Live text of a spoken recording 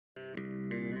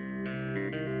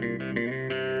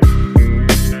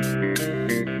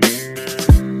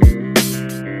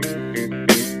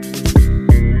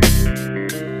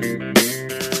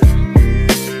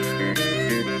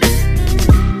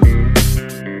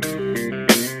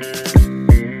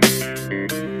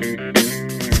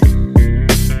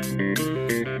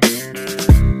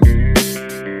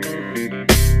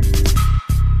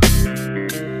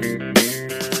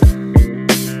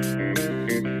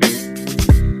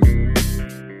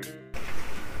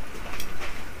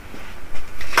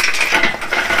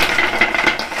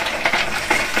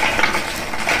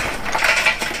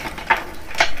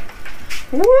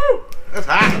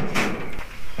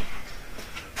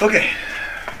Okay,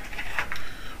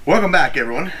 welcome back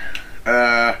everyone.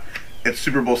 It's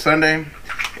Super Bowl Sunday.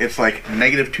 It's like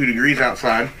 -2 degrees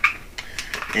outside,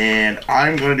 and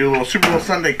I'm going to do a little Super Bowl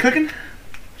Sunday cooking.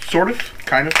 Sort of,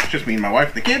 kind of, just me and my wife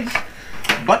and the kids.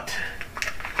 But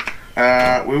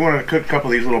we want to cook a couple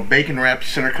of these little bacon wrapped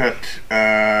center cut,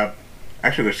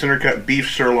 actually they're center cut beef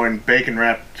sirloin bacon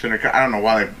wrapped center cut. I don't know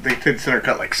why they said center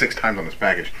cut like 6 times on this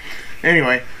package.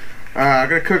 Anyway, I'm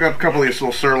going to cook up a couple of these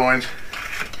little sirloins.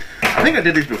 I think I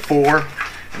did these before,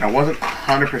 and I wasn't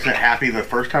 100% happy the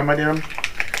first time I did them.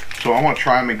 So I want to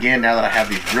try them again now that I have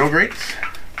these grill grates.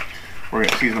 We're going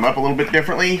to season them up a little bit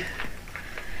differently,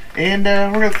 and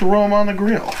we're going to throw them on the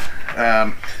grill.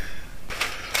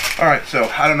 Alright, so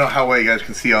I don't know how well you guys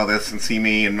can see all this and see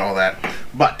me and all that,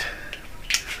 but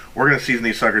we're going to season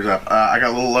these suckers up. I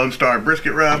got a little Lone Star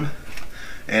brisket rub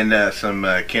and some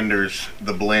Kinder's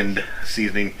The Blend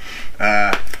seasoning.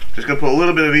 Just going to put a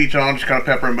little bit of each on, just kind of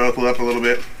pepper them both up a little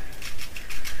bit.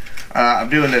 I'm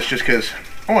doing this just because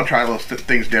I want to try little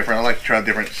things different. I like to try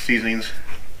different seasonings.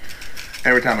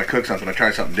 Every time I cook something, I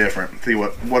try something different. See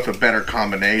what's a better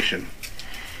combination.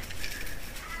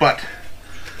 But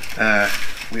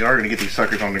we are going to get these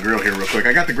suckers on the grill here real quick.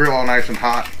 I got the grill all nice and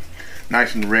hot,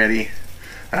 nice and ready.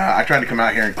 I tried to come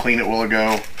out here and clean it a while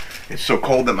ago. It's so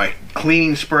cold that my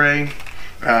cleaning spray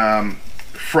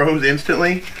froze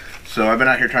instantly. So I've been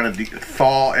out here trying to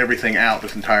thaw everything out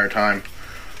this entire time.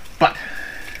 But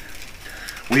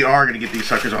we are going to get these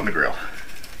suckers on the grill.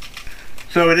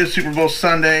 So it is Super Bowl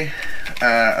Sunday.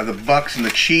 The Bucks and the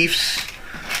Chiefs.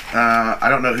 I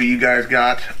don't know who you guys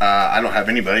got. I don't have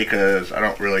anybody because I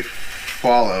don't really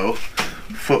follow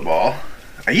football.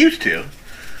 I used to.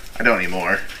 I don't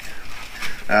anymore.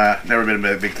 Never been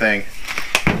a big thing.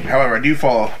 However, I do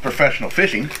follow professional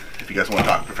fishing, if you guys want to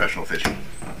talk professional fishing.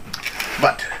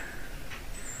 But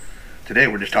today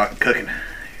we're just talking cooking.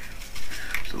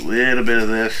 Just a little bit of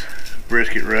this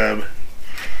brisket rub,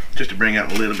 just to bring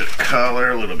out a little bit of color,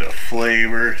 a little bit of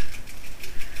flavor.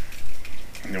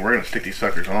 And then we're going to stick these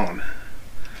suckers on.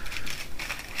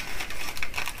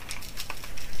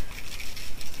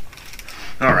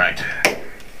 Alright.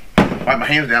 Wipe my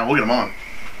hands down, we'll get them on.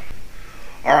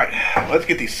 Alright, let's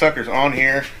get these suckers on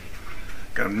here.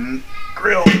 Got them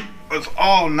grilled. It's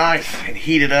all nice and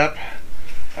heated up.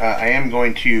 I am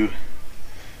going to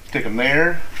stick them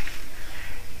there,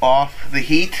 off the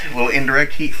heat, a little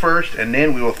indirect heat first, and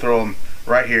then we will throw them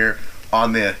right here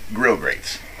on the grill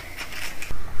grates.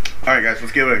 Alright guys,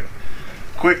 let's give it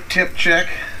a quick temp check.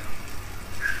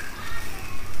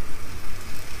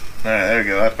 Alright, there we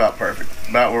go, that's about perfect.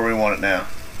 About where we want it now.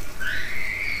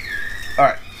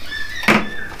 Alright.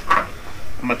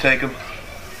 I'm going to take them,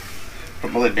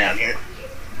 put my lid down here.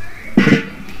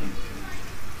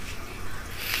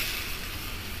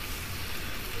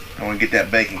 I want to get that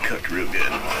bacon cooked real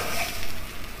good.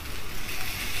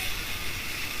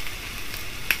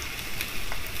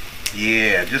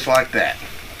 Yeah, just like that.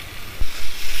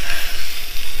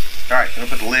 Alright, I'm going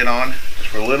to put the lid on just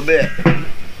for a little bit.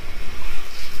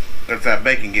 Let that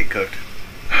bacon get cooked.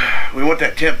 We want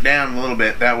that temp down a little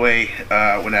bit. That way,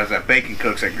 when as that bacon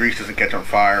cooks, that grease doesn't catch on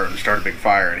fire and start a big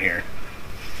fire in here.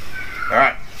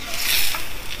 Alright.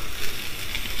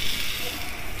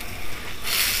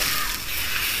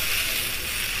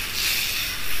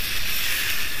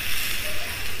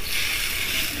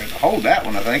 Hold that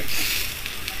one, I think.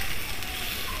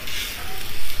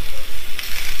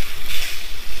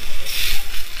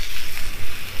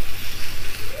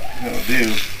 That'll do.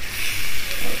 Let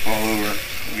it fall over.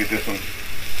 We'll get this one.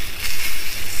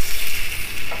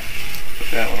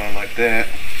 Put that one on like that.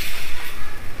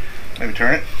 Maybe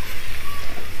turn it.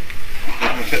 This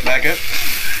one sit back up.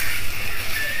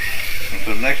 And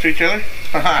put them next to each other.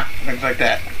 Haha, things like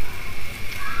that.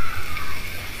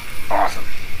 Awesome.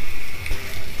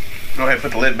 Go ahead and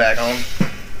put the lid back on.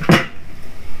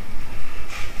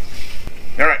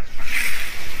 Alright.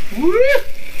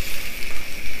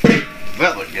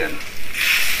 That looked good.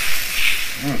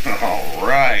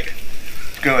 Alright.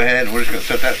 Let's go ahead and we're just going to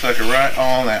set that sucker right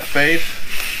on that face.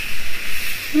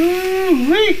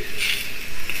 Woo-wee.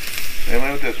 Same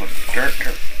way with this one. Turn.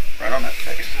 Right on that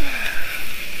face.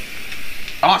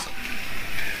 Awesome.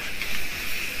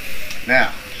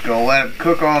 Now, just going to let it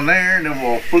cook on there, and then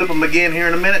we'll flip them again here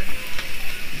in a minute.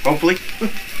 Hopefully.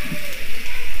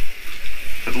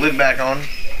 Put the lid back on.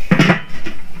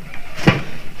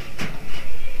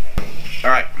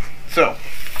 Alright, so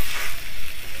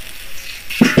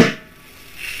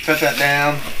set that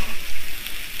down.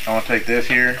 I want to take this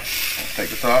here. Let's take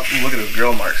this off. Ooh, look at those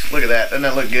grill marks. Look at that. Doesn't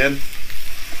that look good?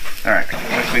 Alright,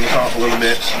 mix things off a little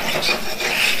bit.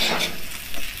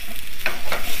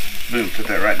 Boom, put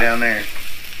that right down there.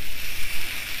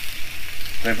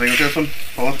 Same thing with this one.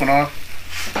 Pull this one off.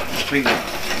 Clean the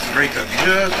grate up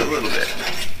just a little bit.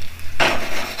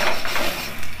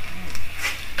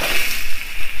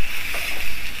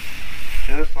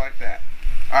 Just like that.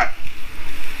 Alright.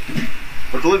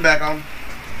 Put the lid back on.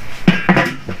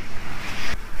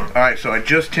 Alright, so I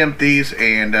just temped these,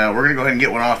 and we're going to go ahead and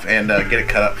get one off and get it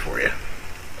cut up for you.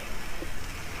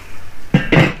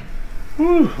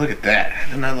 Woo, look at that.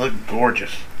 Doesn't that look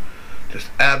gorgeous? Just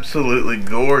absolutely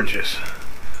gorgeous.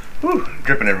 Woo,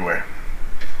 dripping everywhere.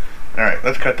 Alright,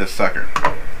 let's cut this sucker.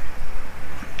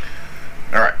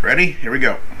 Alright, ready? Here we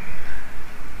go.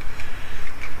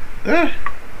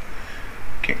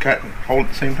 Can't cut and hold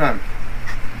at the same time.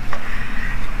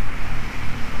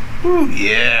 Ooh,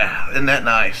 yeah, isn't that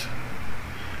nice?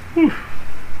 Whew.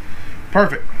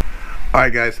 Perfect.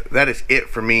 Alright guys, that is it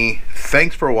for me.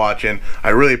 Thanks for watching. I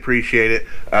really appreciate it.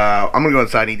 I'm going to go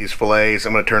inside and eat these fillets.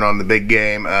 I'm going to turn on the big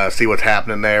game, see what's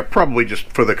happening there. Probably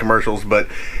just for the commercials. But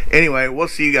anyway, we'll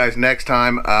see you guys next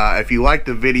time. If you liked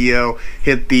the video,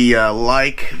 hit the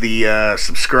like, the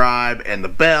subscribe, and the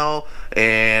bell.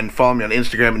 And follow me on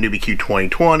Instagram at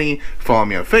NewBQ2020. Follow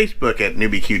me on Facebook at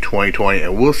NewBQ2020.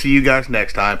 And we'll see you guys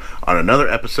next time on another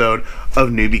episode of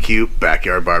NewBQ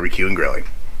Backyard Barbecue and Grilling.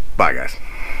 Bye guys.